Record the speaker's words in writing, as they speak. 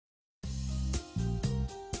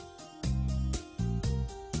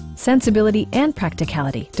sensibility, and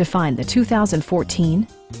practicality define the 2014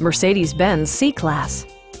 Mercedes-Benz C-Class.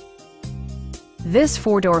 This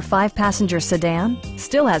four-door, five-passenger sedan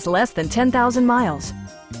still has less than 10,000 miles.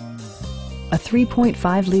 A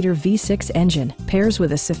 3.5-liter V6 engine pairs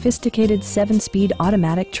with a sophisticated 7-speed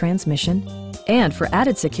automatic transmission, and for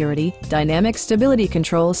added security, dynamic stability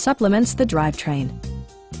control supplements the drivetrain.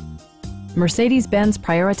 Mercedes-Benz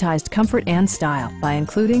prioritized comfort and style by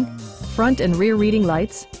including front and rear reading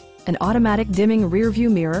lights, an automatic dimming rear-view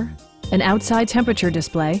mirror, an outside temperature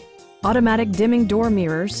display, automatic dimming door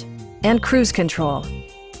mirrors, and cruise control.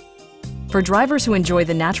 For drivers who enjoy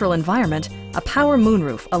the natural environment, a power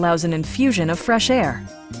moonroof allows an infusion of fresh air.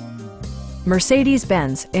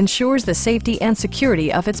 Mercedes-Benz ensures the safety and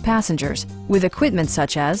security of its passengers with equipment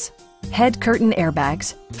such as head curtain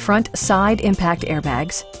airbags, front side impact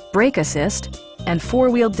airbags, brake assist, and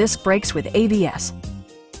four-wheel disc brakes with ABS.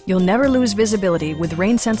 You'll never lose visibility with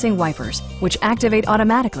rain-sensing wipers, which activate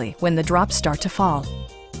automatically when the drops start to fall.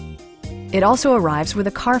 It also arrives with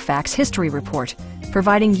a Carfax history report,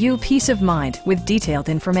 providing you peace of mind with detailed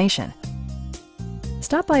information.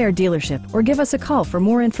 Stop by our dealership or give us a call for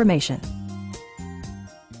more information.